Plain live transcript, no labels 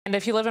And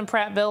if you live in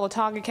Prattville,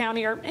 Watauga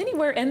County, or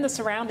anywhere in the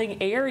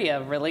surrounding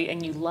area, really,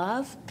 and you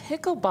love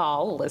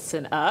pickleball,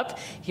 listen up.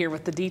 Here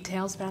with the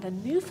details about a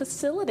new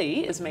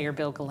facility is Mayor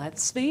Bill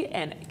Gillespie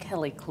and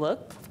Kelly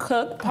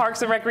Cook,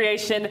 Parks and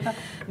Recreation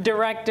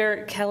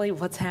Director. Kelly,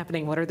 what's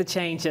happening? What are the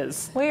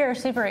changes? We are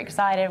super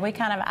excited. We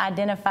kind of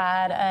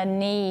identified a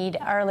need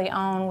early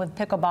on with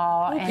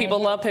pickleball. And people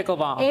love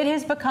pickleball. It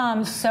has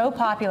become so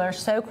popular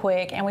so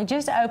quick, and we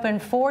just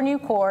opened 4 new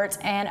courts,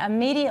 and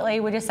immediately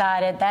we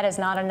decided that is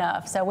not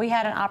enough. So we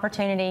had an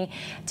opportunity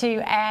to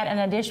add an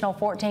additional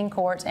 14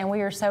 courts, and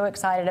we are so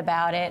excited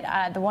about it.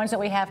 The ones that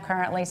we have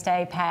currently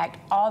stay packed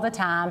all the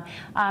time.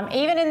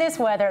 Even in this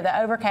weather, the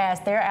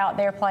overcast, they're out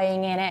there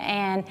playing in it,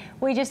 and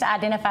we just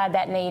identified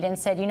that need and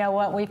said, you know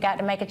what, we've got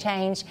to make a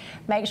change,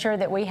 make sure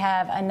that we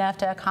have enough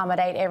to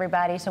accommodate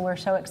everybody. So we're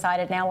so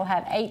excited. Now we'll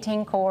have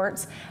 18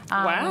 courts,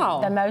 wow,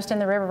 the most in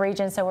the river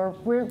region, so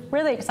we're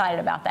really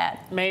excited about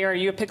that. Mayor, are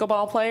you a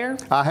pickleball player?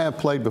 I have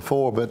played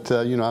before, but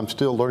you know, I'm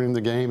still learning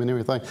the game and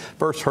everything.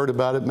 First heard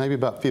about it maybe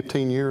about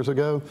 15 years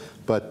ago,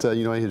 but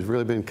you know, it has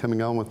really been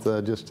coming on with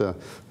just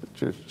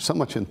so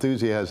much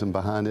enthusiasm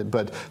behind it.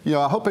 But you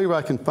know, I hope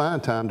everybody can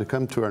find time to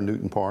come to our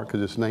Newton Park,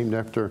 because it's named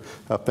after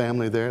a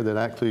family there that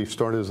actually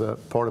started as a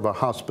part of our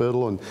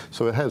hospital, and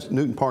so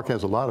Newton Park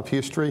has a lot of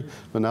history.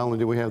 But not only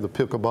do we have the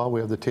pickleball, we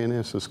have the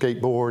tennis, the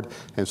skateboard,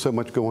 and so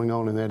much going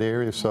on in that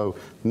area. So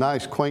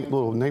nice, quaint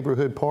little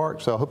neighborhood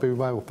park. So I hope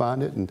everybody will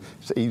find it, and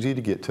it's easy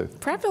to get to.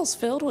 Prattville's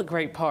filled with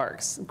great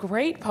parks.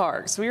 Great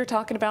parks. We were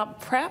talking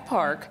about Pratt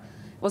Park.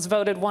 Was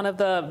voted one of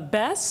the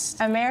best.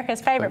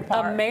 America's favorite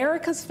park.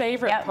 America's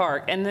favorite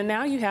park. And then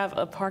now you have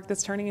a park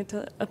that's turning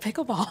into a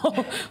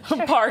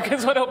pickleball park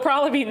is what it'll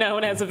probably be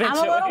known as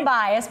eventually. I'm a little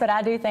biased, but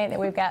I do think that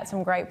we've got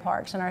some great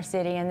parks in our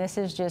city, and this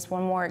is just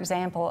one more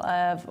example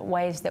of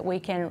ways that we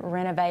can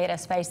renovate a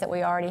space that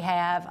we already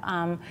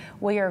have.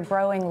 We are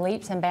growing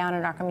leaps and bounds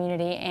in our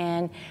community,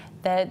 and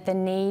the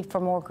need for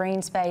more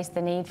green space,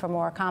 the need for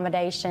more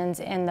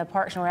accommodations in the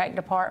Parks and Rec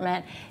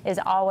department is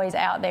always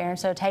out there. And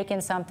so taking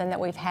something that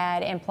we've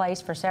had in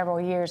place for several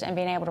years and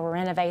being able to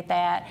renovate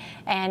that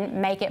and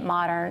make it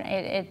modern,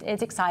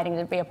 it's exciting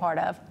to be a part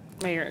of.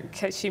 Mayor,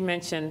 she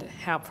mentioned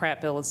how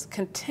Prattville is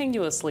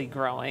continuously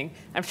growing.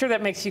 I'm sure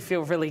that makes you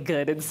feel really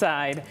good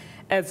inside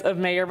as a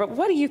mayor, but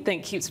what do you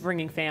think keeps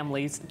bringing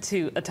families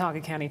to Watauga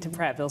County, to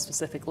Prattville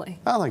specifically?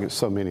 I think it's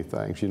so many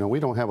things. You know, we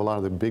don't have a lot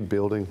of the big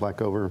buildings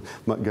like over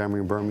Montgomery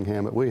and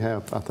Birmingham, but we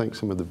have, I think,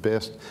 some of the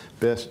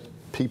best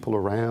people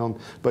around.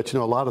 But you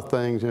know, a lot of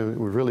things, you know,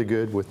 we're really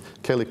good with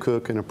Kelly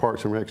Cook and the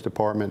Parks and Recs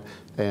department,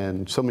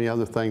 and so many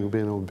other things we've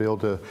been able to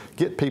build to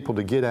get people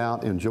to get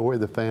out, enjoy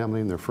the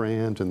family and their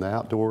friends and the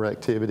outdoor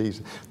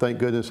activities. Thank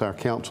goodness our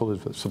council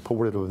is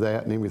supportive of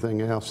that and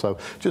everything else. So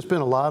just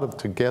been a lot of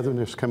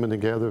togetherness coming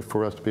together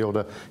for us to be able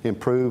to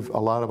improve a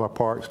lot of our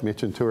parks.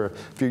 Mentioned to her a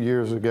few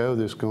years ago,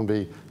 there's going to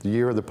be the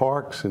year of the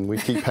parks, and we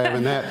keep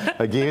having that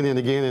again and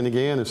again and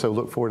again, and so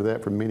look forward to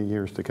that for many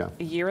years to come.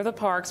 Year of the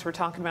parks, we're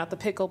talking about the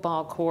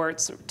pickleball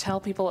courts. Tell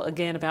people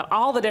again about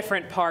all the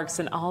different parks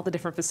and all the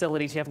different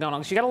facilities you have going on,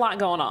 because you got a lot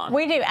going on.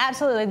 We do,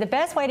 absolutely. The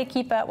best way to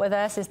keep up with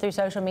us is through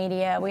social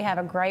media. We have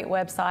a great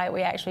website.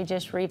 We actually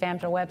just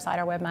revamped our website.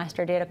 Our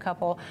webmaster did a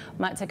couple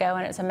months ago,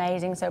 and it's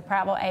amazing. So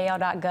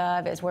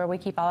PrattvilleAL.gov is where we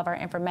keep all of our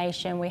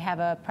information. We have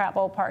a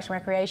Prattville Parks and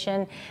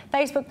Recreation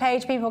Facebook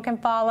page people can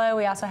follow.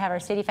 We also have our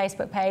city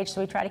Facebook page, so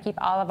we try to keep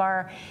all of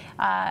our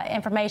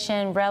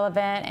information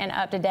relevant and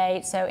up to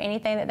date. So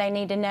anything that they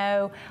need to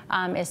know,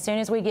 as soon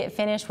as we get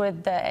finished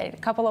with a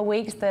couple of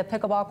weeks, the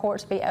pickleball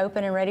courts will be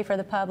open and ready for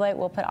the public.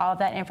 We'll put all of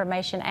that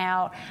information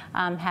out,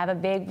 have a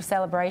big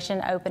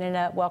celebration, open it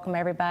up, welcome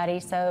everybody.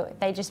 So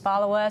they just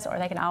follow us, or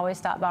they can always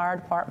stop by our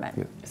department.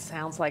 Yeah.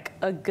 Sounds like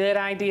a good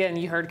idea.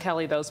 And you heard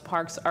Kelly, those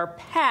parks are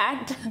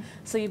packed.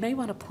 So you may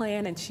want to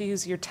plan and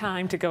choose your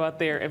time to go out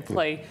there and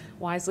play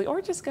wisely,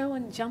 or just go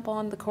and jump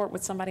on the court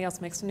with somebody else,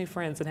 make some new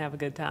friends, and have a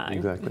good time.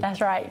 Exactly. That's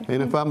right.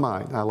 And if I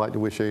might, I'd like to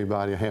wish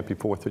everybody a happy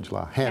 4th of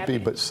July. Happy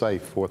but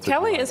safe 4th of July.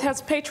 Kelly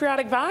has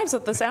patriotic vibes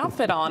with this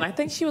outfit on. I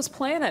think she was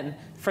planning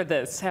for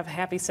this. Have a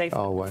happy, safe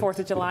 4th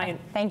of July. And,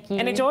 thank you.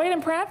 And enjoy it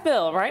in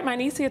Prattville, right? My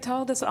niece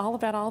told us all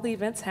about all the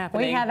events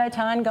happening. We have a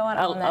ton going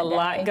on that day. A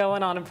lot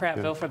going on in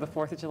Prattville for the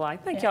 4th of July.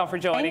 Thank y'all for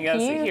joining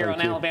us here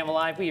on Alabama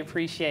Live. We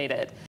appreciate it.